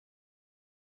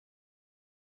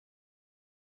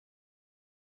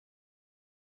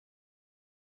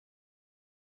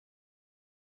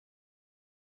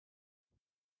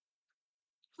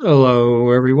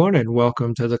Hello, everyone, and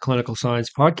welcome to the Clinical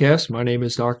Science Podcast. My name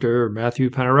is Dr.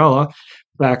 Matthew Panarella,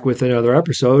 back with another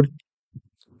episode.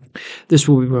 This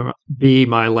will be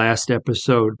my last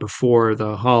episode before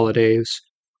the holidays.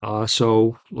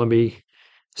 So let me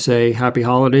say happy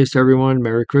holidays to everyone.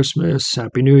 Merry Christmas,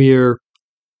 Happy New Year,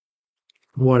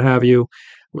 what have you.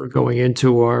 We're going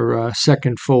into our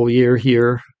second full year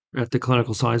here at the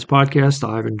Clinical Science Podcast.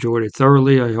 I've enjoyed it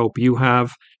thoroughly. I hope you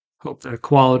have. Hope the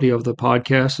quality of the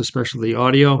podcast, especially the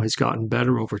audio, has gotten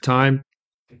better over time.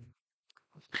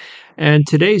 And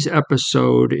today's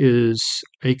episode is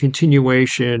a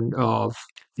continuation of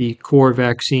the core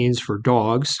vaccines for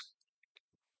dogs,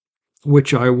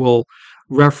 which I will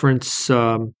reference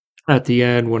at the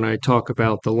end when I talk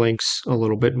about the links a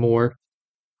little bit more.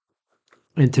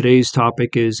 And today's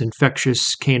topic is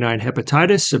infectious canine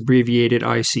hepatitis, abbreviated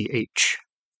ICH.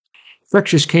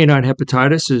 Infectious canine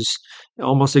hepatitis is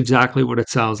almost exactly what it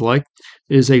sounds like.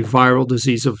 It is a viral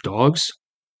disease of dogs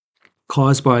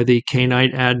caused by the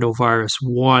Canine Adenovirus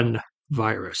 1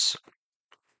 virus.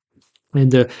 And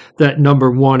that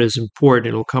number 1 is important.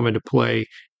 It'll come into play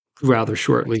rather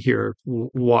shortly here,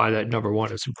 why that number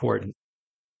 1 is important.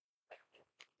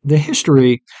 The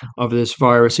history of this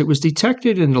virus, it was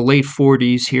detected in the late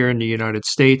 40s here in the United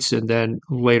States, and then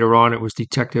later on it was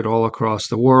detected all across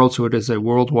the world, so it is a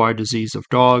worldwide disease of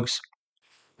dogs.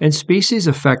 And species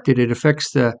affected, it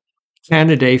affects the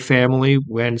Canidae family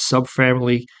and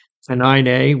subfamily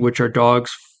Canine, which are dogs,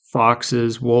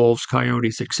 foxes, wolves,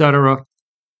 coyotes, etc.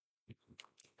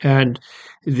 And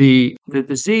the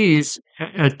disease,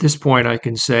 at this point, I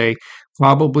can say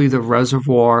probably the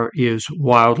reservoir is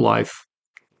wildlife.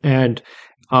 And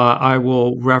I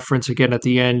will reference again at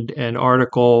the end an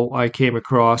article I came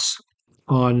across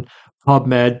on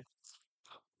PubMed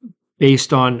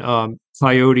based on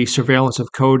coyote surveillance of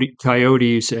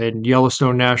coyotes in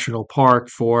Yellowstone National Park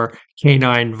for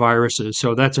canine viruses.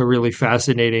 So that's a really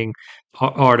fascinating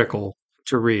article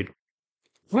to read.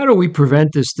 How do we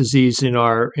prevent this disease in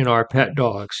our pet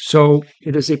dogs? So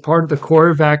it is a part of the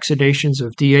core vaccinations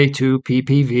of DA2,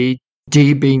 PPV,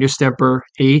 D being distemper,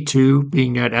 A2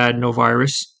 being that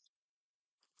adenovirus,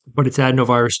 but it's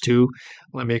adenovirus 2.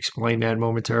 Let me explain that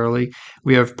momentarily.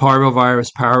 We have parvovirus,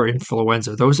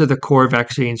 parainfluenza. Those are the core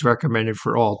vaccines recommended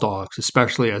for all dogs,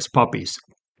 especially as puppies.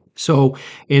 So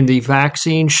in the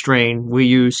vaccine strain, we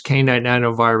use canine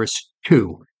adenovirus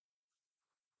 2.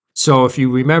 So if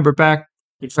you remember back,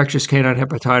 infectious canine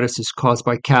hepatitis is caused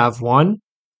by CAV1.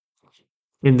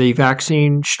 In the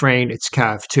vaccine strain, it's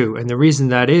CAV2. And the reason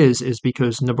that is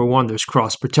because, number one, there's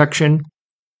cross protection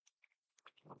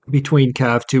between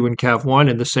CAV2 and CAV1,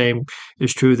 and the same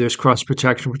is true. There's cross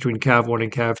protection between CAV1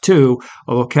 and CAV2,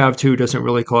 although CAV2 doesn't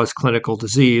really cause clinical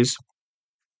disease.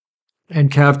 And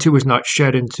CAV2 is not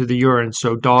shed into the urine,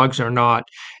 so dogs are not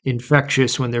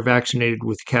infectious when they're vaccinated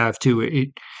with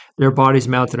CAV2. Their bodies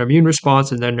mount an immune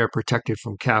response, and then they're protected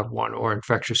from CAV1 or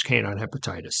infectious canine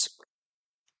hepatitis.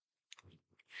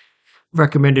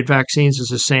 Recommended vaccines is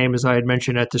the same as I had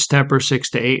mentioned at distemper, 6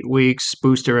 to 8 weeks,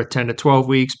 booster at 10 to 12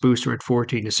 weeks, booster at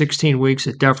 14 to 16 weeks.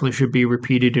 It definitely should be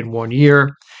repeated in 1 year.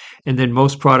 And then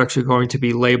most products are going to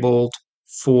be labeled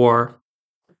for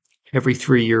every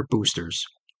 3-year boosters.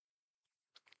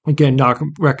 Again, not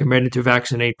recommended to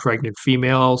vaccinate pregnant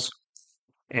females.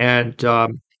 And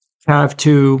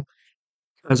CAV2,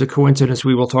 as a coincidence,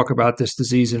 we will talk about this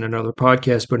disease in another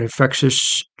podcast, but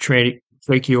infectious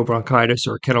tracheobronchitis,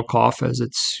 or kennel cough as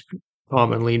it's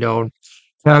commonly known.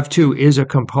 CAV2 is a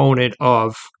component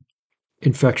of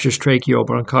infectious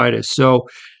tracheobronchitis. So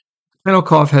kennel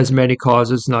cough has many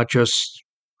causes, not just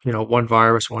one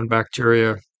virus, one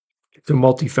bacteria. It's a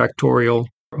multifactorial,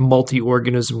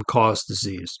 multi-organism caused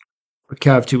disease.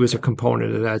 CAV2 is a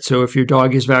component of that. So if your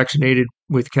dog is vaccinated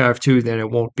with CAV2, then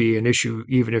it won't be an issue,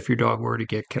 even if your dog were to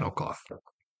get kennel cough.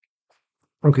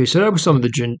 Okay, so that was some of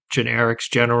the generics,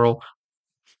 general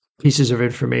pieces of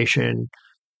information.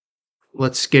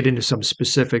 Let's get into some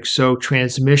specifics. So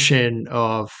transmission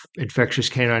of infectious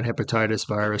canine hepatitis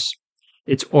virus.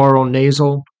 It's oral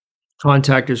nasal.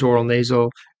 Contact is oral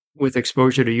nasal with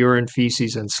exposure to urine,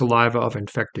 feces, and saliva of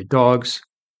infected dogs.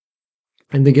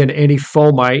 And again, any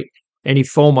fomite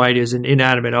is an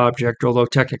inanimate object, although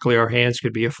technically our hands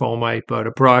could be a fomite, but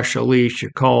a brush, a leash,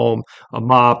 a comb, a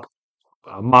mop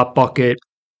bucket,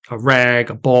 a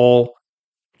rag, a bowl,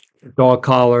 a dog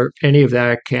collar, any of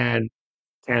that can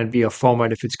be a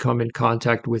fomite if it's come in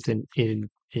contact with in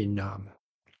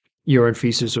urine,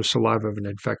 feces, or saliva of an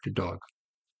infected dog.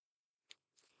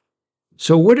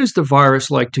 So what is the virus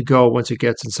like to go once it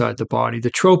gets inside the body? The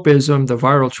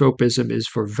viral tropism is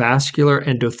for vascular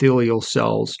endothelial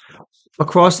cells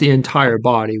across the entire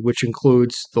body, which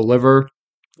includes the liver,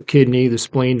 the kidney, the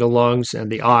spleen, the lungs,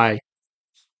 and the eye.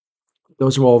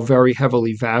 Those are all very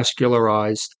heavily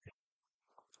vascularized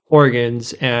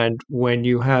organs. And when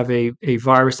you have a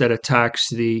virus that attacks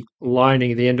the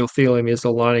lining, the endothelium is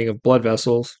the lining of blood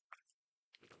vessels,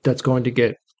 that's going to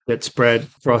get spread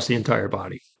across the entire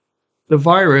body. The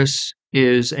virus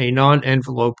is a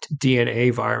non-enveloped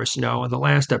DNA virus. Now, in the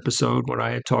last episode, when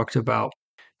I had talked about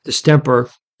distemper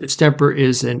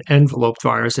is an enveloped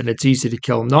virus and it's easy to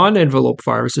kill. Non-enveloped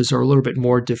viruses are a little bit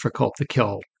more difficult to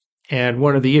kill. And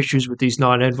one of the issues with these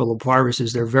non-enveloped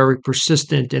viruses, they're very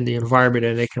persistent in the environment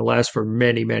and they can last for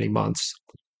many, many months.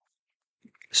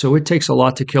 So it takes a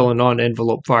lot to kill a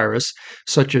non-enveloped virus,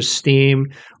 such as steam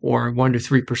or 1 to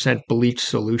 3% bleach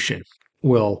solution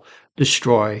will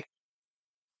destroy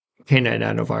Canine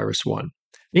Adenovirus 1.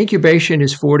 Incubation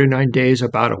is 4 to 9 days,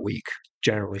 about a week,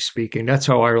 generally speaking. That's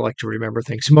how I like to remember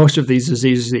things. Most of these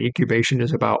diseases, the incubation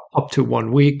is about up to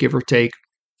 1 week, give or take.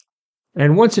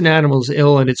 And once an animal is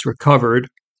ill and it's recovered,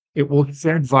 it will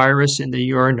shed virus in the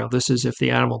urine. Now, this is if the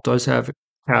animal does have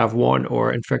one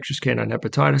or infectious canine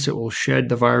hepatitis, it will shed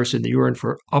the virus in the urine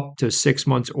for up to 6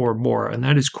 months or more. And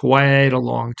that is quite a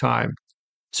long time.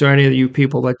 So any of you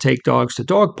people that take dogs to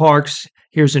dog parks,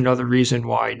 here's another reason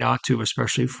why not to,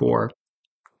 especially for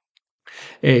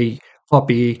a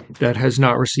puppy that has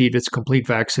not received its complete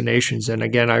vaccinations. And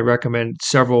again, I recommend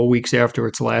several weeks after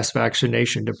its last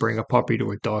vaccination to bring a puppy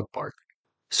to a dog park.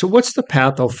 So what's the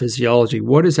pathophysiology?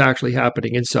 What is actually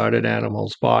happening inside an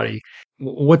animal's body?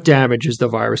 What damage is the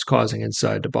virus causing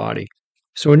inside the body?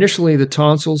 So initially, the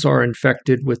tonsils are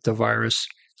infected with the virus.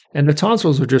 And the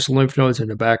tonsils are just lymph nodes in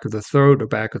the back of the throat or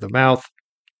back of the mouth.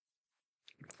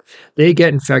 They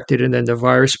get infected, and then the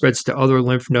virus spreads to other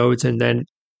lymph nodes. And then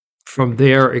from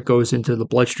there, it goes into the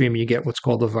bloodstream. You get what's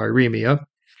called a viremia,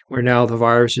 where now the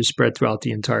virus is spread throughout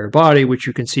the entire body, which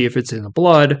you can see if it's in the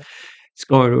blood, it's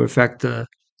going to affect the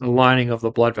lining of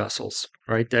the blood vessels,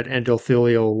 right? That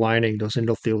endothelial lining, those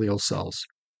endothelial cells.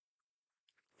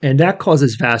 And that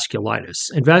causes vasculitis.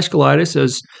 And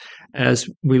vasculitis, as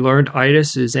we learned,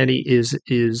 itis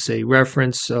is a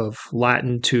reference of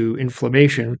Latin to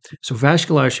inflammation. So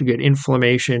vasculitis, you get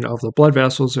inflammation of the blood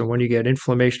vessels, and when you get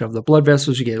inflammation of the blood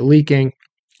vessels, you get leaking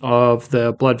of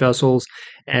the blood vessels,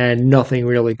 and nothing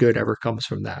really good ever comes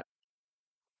from that.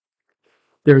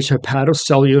 There's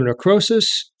hepatocellular necrosis,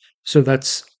 so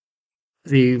that's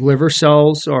the liver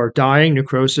cells are dying.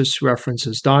 Necrosis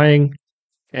references dying.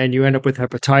 And you end up with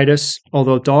hepatitis,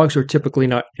 although dogs are typically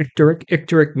not icteric.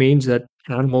 Icteric means that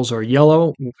animals are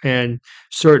yellow, and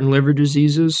certain liver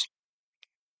diseases,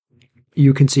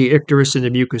 you can see icterus in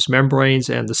the mucous membranes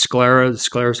and the sclera. The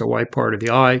sclera is a white part of the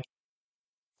eye.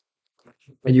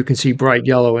 And you can see bright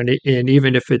yellow, and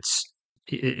even if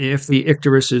the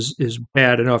icterus is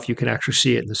bad enough, you can actually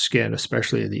see it in the skin,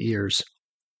 especially in the ears.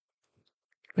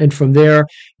 And from there,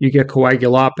 you get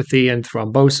coagulopathy and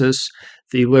thrombosis.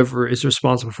 The liver is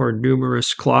responsible for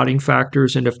numerous clotting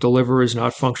factors, and if the liver is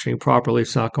not functioning properly,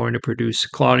 it's not going to produce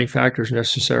clotting factors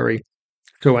necessary.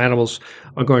 So animals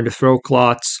are going to throw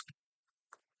clots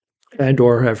and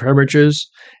or have hemorrhages.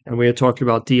 And we had talked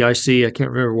about DIC. I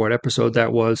can't remember what episode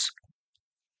that was.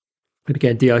 But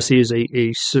again, DIC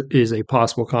is a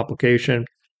possible complication.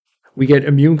 We get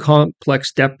immune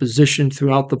complex deposition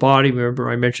throughout the body. Remember,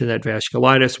 I mentioned that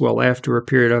vasculitis. Well, after a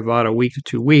period of about a week to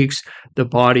 2 weeks, the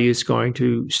body is going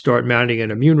to start mounting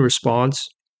an immune response.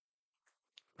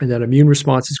 And that immune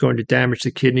response is going to damage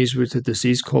the kidneys with a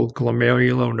disease called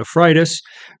glomerulonephritis,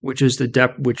 which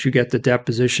you get the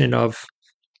deposition of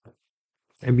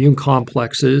immune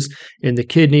complexes in the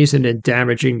kidneys and then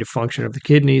damaging the function of the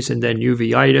kidneys, and then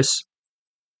uveitis.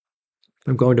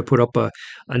 I'm going to put up a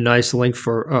nice link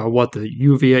for what the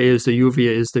uvea is. The uvea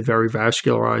is the very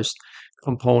vascularized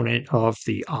component of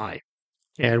the eye.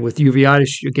 And with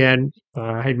uveitis, again,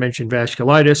 I had mentioned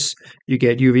vasculitis. You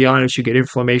get uveitis, you get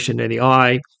inflammation in the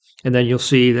eye, and then you'll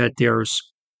see that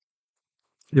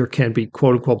there can be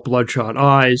quote-unquote bloodshot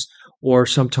eyes, or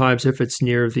sometimes if it's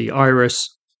near the iris,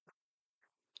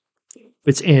 if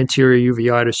it's anterior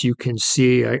uveitis, you can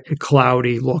see a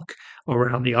cloudy look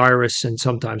around the iris and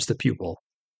sometimes the pupil.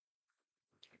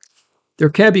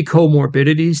 There can be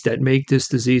comorbidities that make this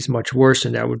disease much worse,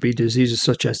 and that would be diseases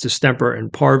such as distemper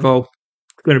and parvo.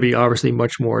 It's going to be obviously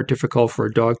much more difficult for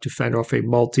a dog to fend off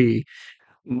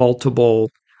multiple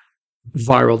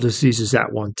viral diseases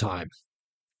at one time.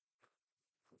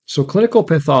 So clinical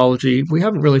pathology, we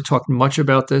haven't really talked much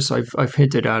about this. I've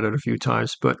hinted at it a few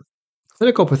times, but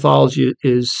clinical pathology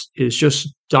is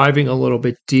just diving a little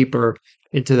bit deeper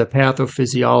into the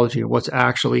pathophysiology of what's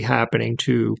actually happening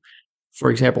to for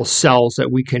example, cells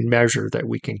that we can measure, that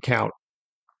we can count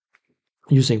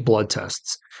using blood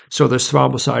tests. So there's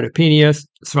thrombocytopenia.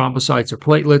 Thrombocytes are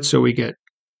platelets, so we get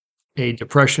a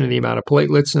depression in the amount of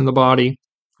platelets in the body.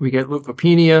 We get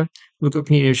leukopenia.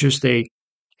 Leukopenia is just a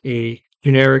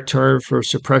generic term for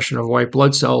suppression of white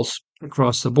blood cells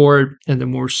across the board. And the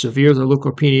more severe the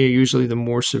leukopenia, usually the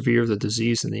more severe the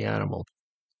disease in the animal.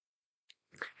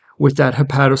 With that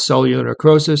hepatocellular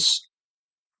necrosis,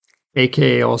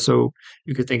 aka also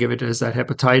you could think of it as that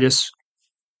hepatitis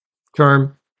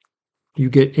term, you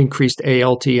get increased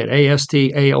ALT and AST.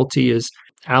 ALT is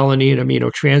alanine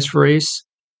aminotransferase,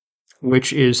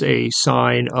 which is a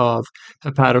sign of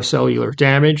hepatocellular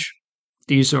damage.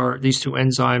 These two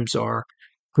enzymes are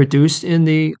produced in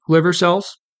the liver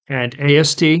cells, and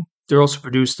AST, they're also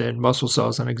produced in muscle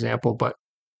cells, an example, but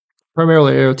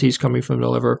primarily ALT is coming from the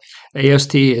liver.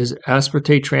 AST is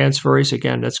aspartate transferase.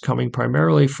 Again, that's coming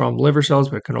primarily from liver cells,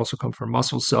 but it can also come from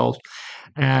muscle cells.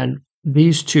 And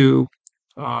these two,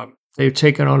 they've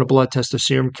taken on a blood test, a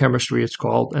serum chemistry it's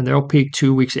called, and they'll peak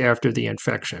 2 weeks after the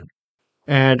infection.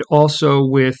 And also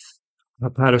with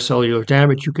hepatocellular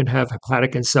damage, you can have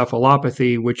hepatic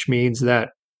encephalopathy, which means that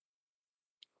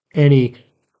any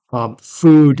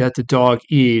food that the dog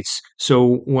eats,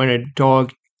 so when a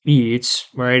dog eats,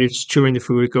 right, it's chewing the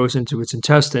food, it goes into its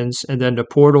intestines, and then the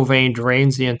portal vein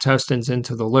drains the intestines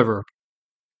into the liver.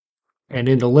 And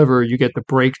in the liver, you get the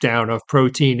breakdown of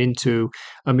protein into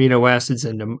amino acids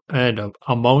and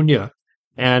ammonia.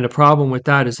 And the problem with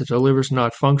that is if the liver's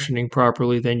not functioning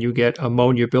properly, then you get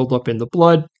ammonia buildup in the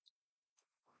blood.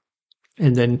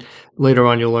 And then later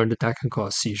on, you'll learn that that can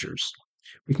cause seizures.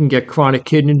 We can get chronic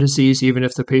kidney disease even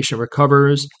if the patient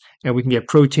recovers. And we can get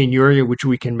proteinuria, which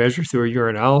we can measure through a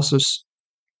urinalysis.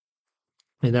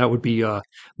 And that would be a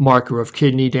marker of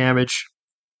kidney damage.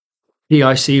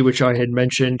 DIC, which I had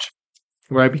mentioned,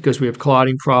 right? Because we have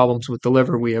clotting problems with the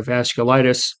liver, we have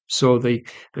vasculitis. So the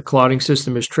clotting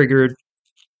system is triggered.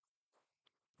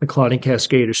 The clotting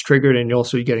cascade is triggered, and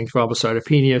also you're getting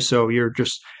thrombocytopenia. So you're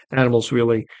just animals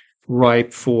really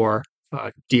ripe for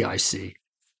DIC.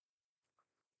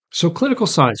 So clinical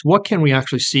signs, what can we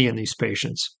actually see in these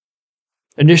patients?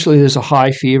 Initially, there's a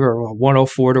high fever,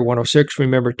 104 to 106.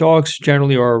 Remember, dogs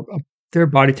generally are their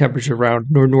body temperature around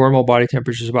normal body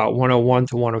temperature is about 101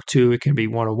 to 102. It can be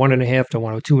 101.5 to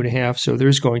 102.5. So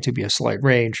there's going to be a slight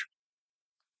range.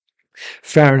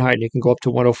 Fahrenheit, it can go up to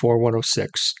 104,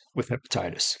 106 with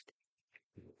hepatitis.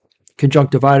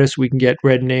 Conjunctivitis, we can get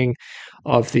reddening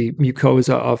of the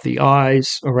mucosa of the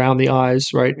eyes, around the eyes,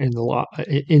 right,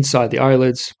 inside the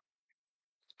eyelids.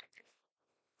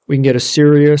 We can get a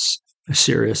serous,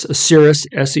 serous,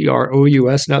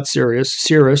 S-E-R-O-U-S, not serious,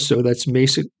 serous, so that's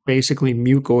basically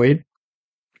mucoid.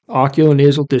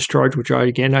 Oculonasal discharge, which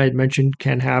I had mentioned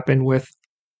can happen with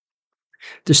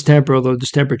distemper, although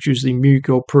distemper is usually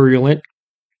mucopurulent.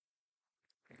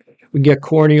 We get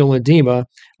corneal edema,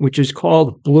 which is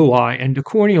called blue eye. And the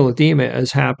corneal edema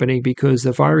is happening because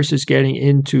the virus is getting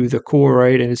into the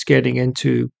choroid and it's getting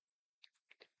into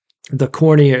the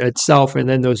cornea itself, and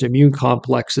then those immune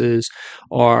complexes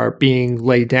are being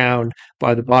laid down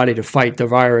by the body to fight the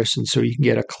virus, and so you can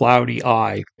get a cloudy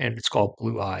eye, and it's called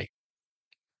blue eye.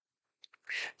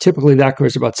 Typically, that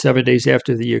occurs about 7 days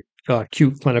after the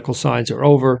acute clinical signs are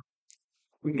over.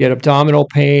 We can get abdominal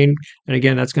pain, and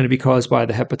again, that's going to be caused by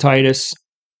the hepatitis.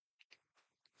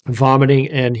 Vomiting,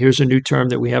 and here's a new term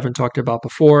that we haven't talked about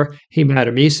before,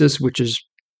 hematemesis, which is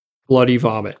bloody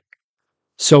vomit.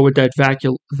 So with that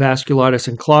vasculitis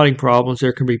and clotting problems,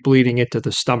 there can be bleeding into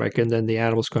the stomach, and then the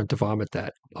animal's going to vomit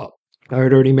that up. I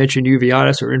had already mentioned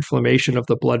uveitis, or inflammation of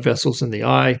the blood vessels in the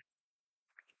eye.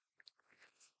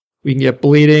 We can get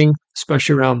bleeding,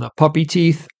 especially around the puppy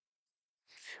teeth.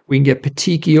 We can get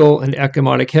petechial and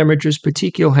ecchymotic hemorrhages.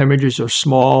 Petechial hemorrhages are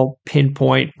small,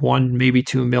 pinpoint, 1, maybe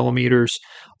 2 millimeters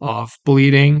of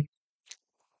bleeding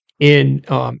in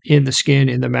the skin,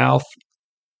 in the mouth.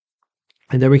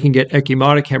 And then we can get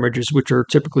ecchymotic hemorrhages, which are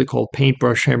typically called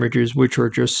paintbrush hemorrhages, which are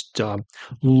just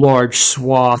large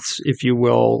swaths, if you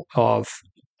will, of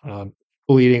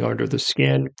bleeding under the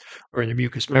skin or in the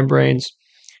mucous membranes.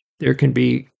 There can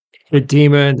be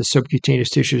edema in the subcutaneous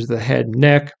tissues of the head and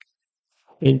neck.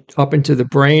 And up into the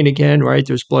brain again, right?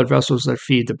 There's blood vessels that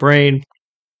feed the brain.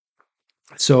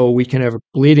 So we can have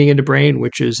bleeding in the brain,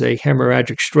 which is a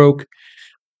hemorrhagic stroke,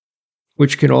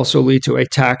 which can also lead to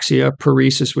ataxia,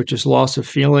 paresis, which is loss of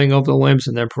feeling of the limbs,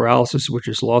 and then paralysis, which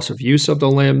is loss of use of the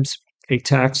limbs.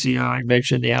 Ataxia, I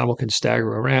mentioned, the animal can stagger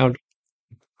around.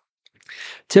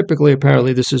 Typically,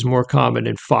 apparently, this is more common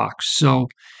in fox. So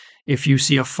if you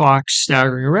see a fox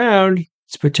staggering around,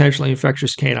 it's potentially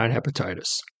infectious canine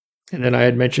hepatitis. And then I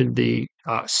had mentioned the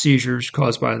seizures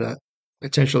caused by the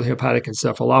potential hepatic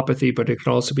encephalopathy, but it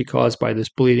can also be caused by this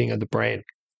bleeding of the brain.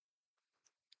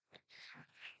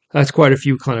 That's quite a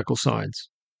few clinical signs.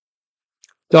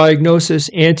 Diagnosis,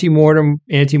 antemortem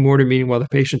meaning while the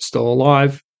patient's still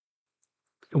alive,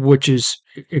 which is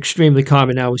extremely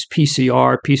common now, is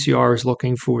PCR. PCR is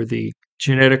looking for the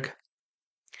genetic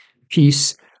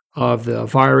piece of the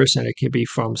virus, and it could be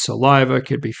from saliva, it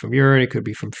could be from urine, it could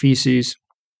be from feces,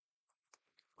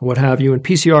 what have you. And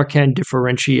PCR can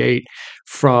differentiate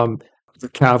from the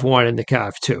CAV1 and the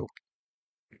CAV2.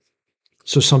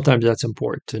 So sometimes that's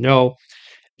important to know.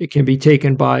 It can be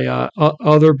taken by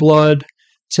other blood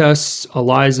tests,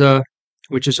 ELISA,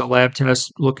 which is a lab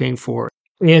test looking for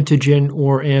antigen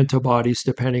or antibodies,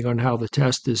 depending on how the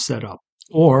test is set up,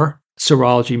 or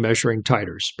serology measuring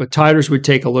titers. But titers would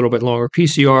take a little bit longer.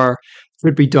 PCR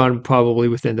could be done probably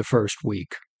within the first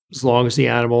week, as long as the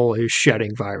animal is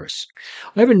shedding virus.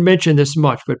 I haven't mentioned this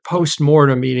much, but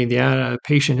post-mortem, meaning the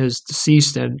patient has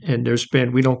deceased and there's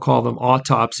been, we don't call them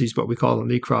autopsies, but we call them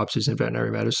necropsies in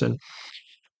veterinary medicine.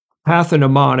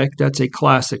 Pathognomonic, that's a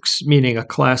classic, meaning a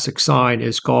classic sign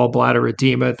is gallbladder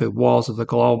edema. The walls of the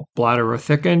gallbladder are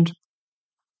thickened.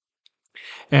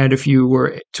 And if you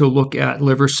were to look at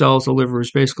liver cells, the liver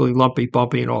is basically lumpy,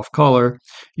 bumpy, and off color.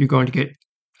 You're going to get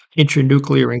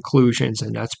intranuclear inclusions,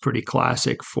 and that's pretty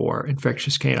classic for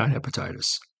infectious canine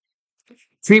hepatitis.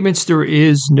 Treatments, there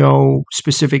is no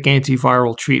specific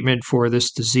antiviral treatment for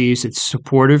this disease. It's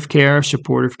supportive care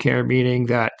meaning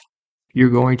that you're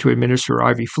going to administer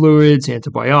IV fluids,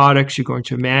 antibiotics. You're going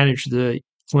to manage the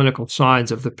clinical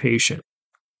signs of the patient.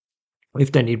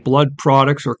 If they need blood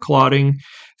products or clotting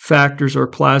factors or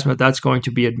plasma, that's going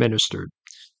to be administered.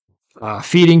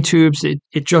 Feeding tubes,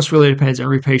 it just really depends.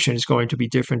 Every patient is going to be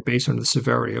different based on the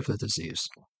severity of the disease.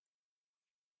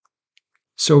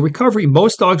 So recovery,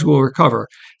 most dogs will recover.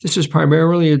 This is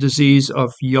primarily a disease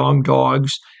of young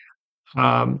dogs.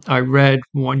 I read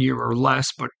 1 year or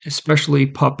less, but especially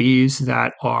puppies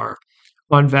that are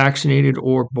unvaccinated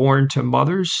or born to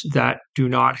mothers that do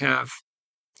not have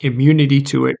immunity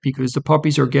to it, because the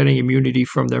puppies are getting immunity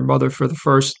from their mother for the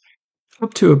first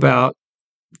up to about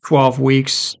 12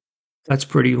 weeks. That's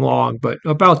pretty long, but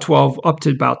about 12, up to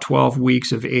about 12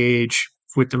 weeks of age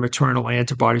with the maternal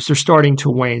antibodies, they're starting to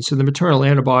wane. So the maternal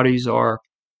antibodies are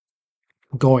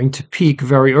going to peak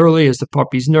very early as the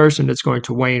puppies nurse, and it's going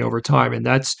to wane over time. And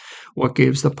that's what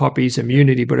gives the puppies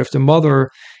immunity. But if the mother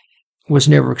was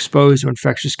never exposed to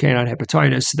infectious canine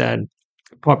hepatitis, then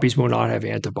puppies will not have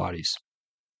antibodies.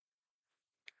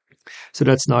 So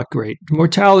that's not great.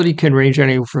 Mortality can range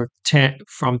anywhere from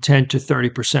 10 to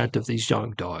 30% of these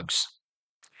young dogs.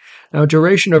 Now,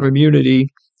 duration of immunity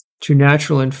to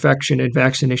natural infection and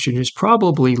vaccination is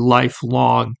probably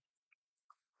lifelong.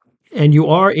 And you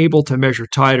are able to measure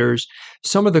titers.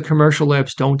 Some of the commercial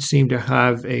labs don't seem to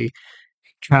have a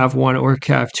CAV1 or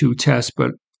CAV2 test,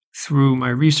 but through my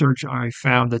research, I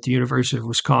found that the University of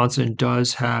Wisconsin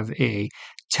does have a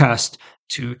test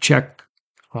to check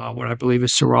what I believe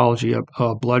is serology,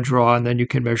 a blood draw, and then you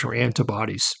can measure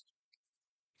antibodies.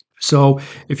 So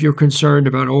if you're concerned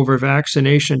about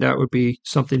over-vaccination, that would be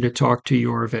something to talk to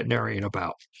your veterinarian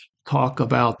about. Talk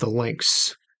about the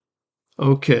links.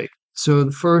 Okay, so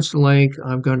the first link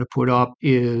I'm going to put up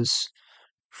is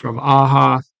from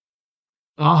AAHA.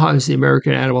 AAHA is the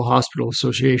American Animal Hospital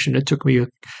Association. It took me a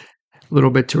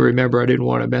little bit to remember. I didn't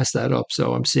want to mess that up,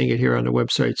 so I'm seeing it here on the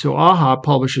website. So AAHA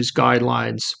publishes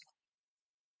guidelines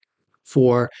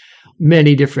for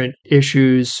many different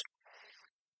issues.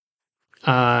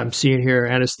 I'm seeing here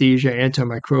anesthesia,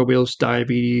 antimicrobials,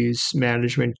 diabetes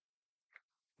management,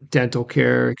 dental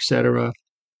care, etc.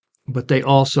 But they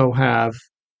also have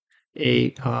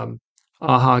a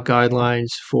AAHA guidelines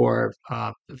for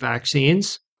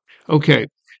vaccines. Okay,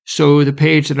 so the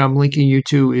page that I'm linking you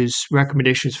to is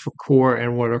recommendations for core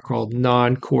and what are called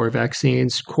non-core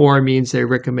vaccines. Core means they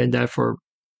recommend that for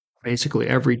basically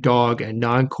every dog, and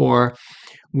non-core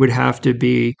would have to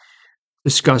be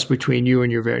discussed between you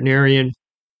and your veterinarian.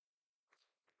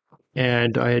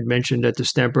 And I had mentioned that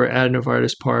distemper,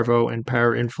 adenovirus, parvo, and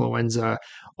parainfluenza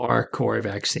are core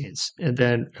vaccines. And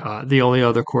then the only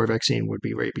other core vaccine would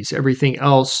be rabies. Everything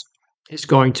else is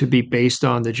going to be based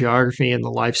on the geography and the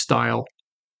lifestyle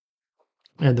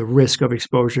and the risk of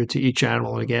exposure to each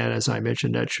animal. And again, as I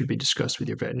mentioned, that should be discussed with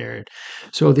your veterinarian.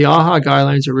 So the AAHA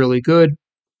guidelines are really good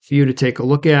for you to take a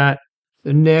look at.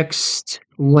 The next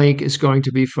link is going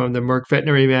to be from the Merck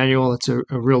Veterinary Manual. It's a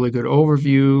really good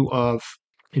overview of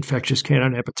infectious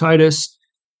canine hepatitis.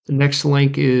 The next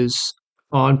link is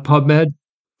on PubMed,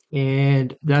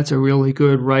 and that's a really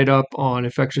good write-up on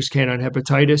infectious canine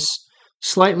hepatitis.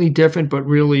 slightly different, but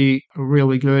really,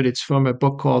 really good. It's from a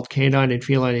book called Canine and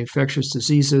Feline Infectious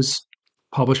Diseases,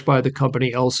 published by the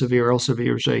company Elsevier.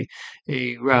 Elsevier is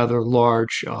a rather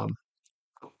large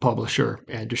publisher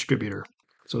and distributor.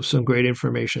 So some great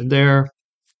information there.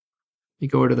 You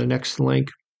go to the next link.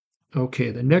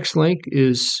 Okay, the next link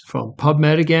is from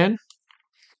PubMed again.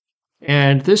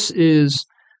 And this is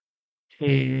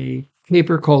a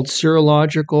paper called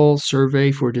Serological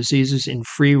Survey for Diseases in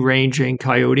Free-Ranging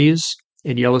Coyotes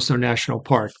in Yellowstone National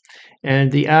Park.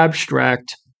 And the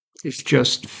abstract is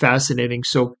just fascinating.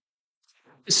 So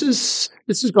this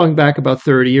is going back about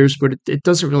 30 years, but it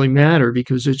doesn't really matter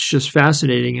because it's just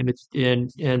fascinating.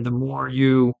 And the more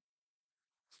you,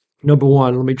 number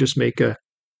one, let me just make a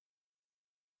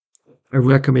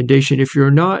recommendation. If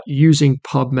you're not using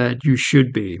PubMed, you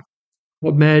should be.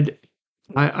 PubMed,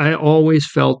 I always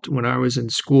felt when I was in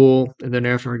school and then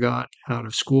after I got out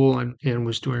of school and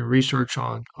was doing research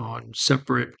on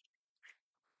separate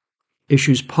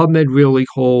issues, PubMed really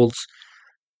holds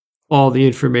all the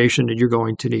information that you're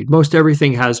going to need. Most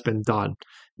everything has been done.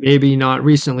 Maybe not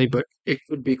recently, but it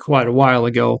could be quite a while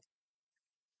ago.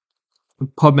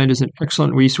 PubMed is an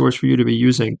excellent resource for you to be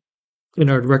using. And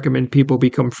I'd recommend people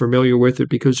become familiar with it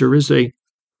because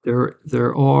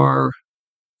there are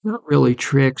not really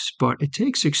tricks, but it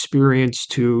takes experience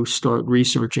to start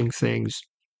researching things.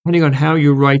 Depending on how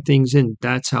you write things in,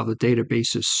 that's how the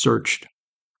database is searched.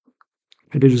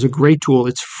 And it is a great tool.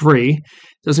 It's free.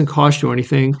 It doesn't cost you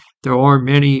anything. There are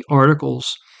many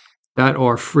articles that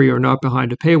are free or not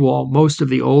behind a paywall. Most of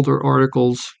the older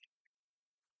articles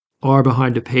are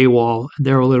behind a paywall.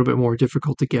 They're a little bit more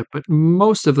difficult to get, but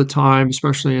most of the time,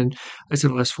 especially in, I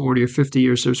said, the last 40 or 50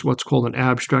 years, there's what's called an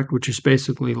abstract, which is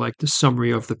basically like the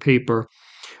summary of the paper,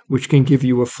 which can give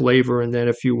you a flavor. And then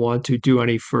if you want to do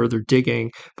any further digging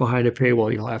behind a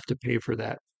paywall, you'll have to pay for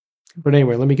that. But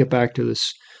anyway, let me get back to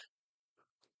this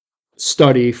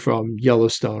study from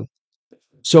Yellowstone.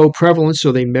 So prevalence,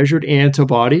 so they measured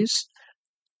antibodies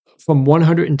from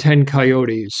 110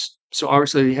 coyotes. So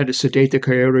obviously they had to sedate the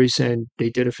coyotes and they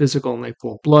did a physical and they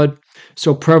pulled blood.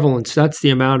 So prevalence, that's the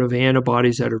amount of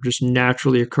antibodies that are just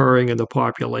naturally occurring in the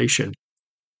population.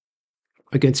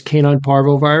 Against canine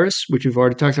parvovirus, which we've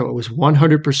already talked about, was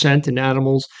 100% in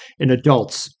animals and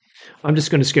adults. I'm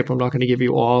just going to skip. I'm not going to give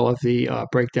you all of the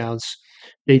breakdowns.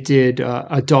 They did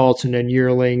adults and then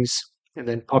yearlings and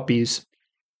then puppies.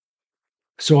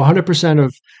 So 100%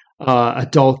 of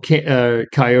adult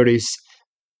coyotes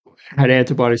had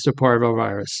antibodies to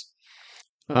parvovirus.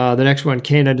 The next one,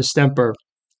 canine distemper.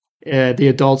 The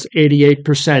adults,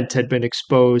 88% had been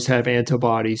exposed, have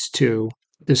antibodies to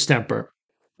distemper.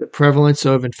 The prevalence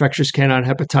of infectious canine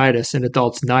hepatitis in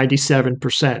adults,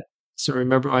 97%. So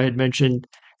remember I had mentioned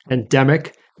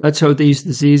endemic. That's how these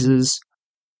diseases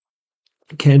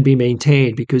can be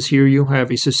maintained because here you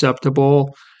have a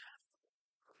susceptible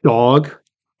dog,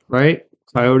 right?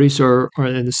 Coyotes are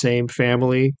in the same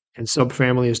family and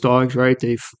subfamily as dogs, right?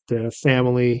 The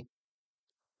family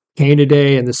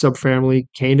Canidae and the subfamily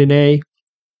Caninae,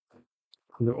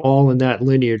 they're all in that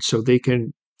lineage, so they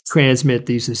can transmit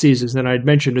these diseases. And I'd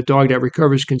mentioned a dog that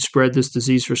recovers can spread this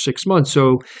disease for 6 months.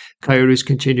 So coyotes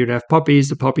continue to have puppies.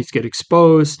 The puppies get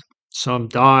exposed. Some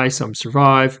die, some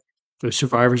survive. Those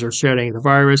survivors are shedding the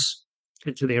virus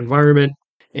into the environment.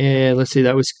 And let's see,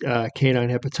 that was canine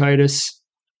hepatitis.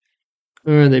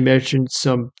 And they mentioned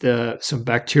some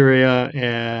bacteria,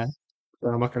 and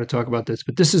I'm not going to talk about this,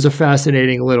 but this is a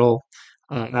fascinating little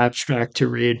abstract to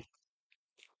read.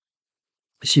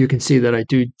 So you can see that I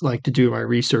do like to do my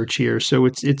research here. So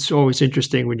it's always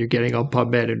interesting when you're getting on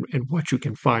PubMed and what you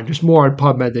can find. There's more on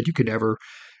PubMed than you could ever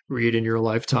read in your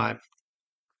lifetime.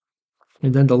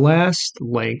 And then the last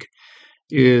link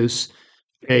is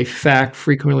a fact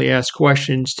frequently asked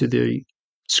questions to the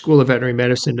School of Veterinary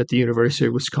Medicine at the University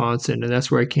of Wisconsin. And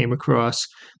that's where I came across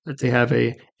that they have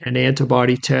an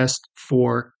antibody test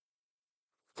for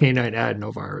canine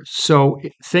adenovirus. So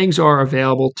things are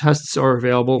available, tests are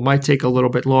available. It might take a little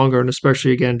bit longer, and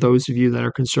especially, again, those of you that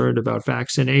are concerned about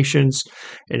vaccinations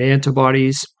and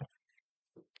antibodies,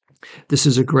 this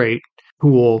is a great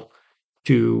tool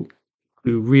to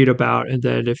read about, and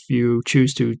then if you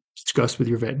choose to discuss with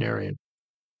your veterinarian.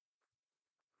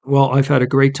 Well, I've had a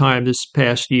great time this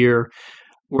past year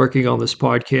working on this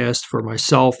podcast for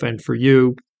myself and for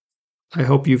you. I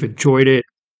hope you've enjoyed it.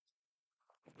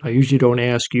 I usually don't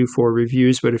ask you for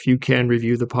reviews, but if you can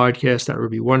review the podcast, that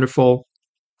would be wonderful.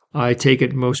 I take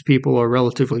it most people are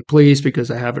relatively pleased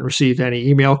because I haven't received any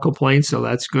email complaints, so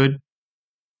that's good.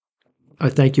 I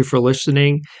thank you for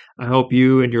listening. I hope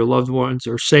you and your loved ones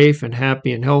are safe and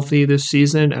happy and healthy this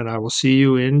season, and I will see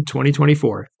you in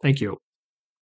 2024. Thank you.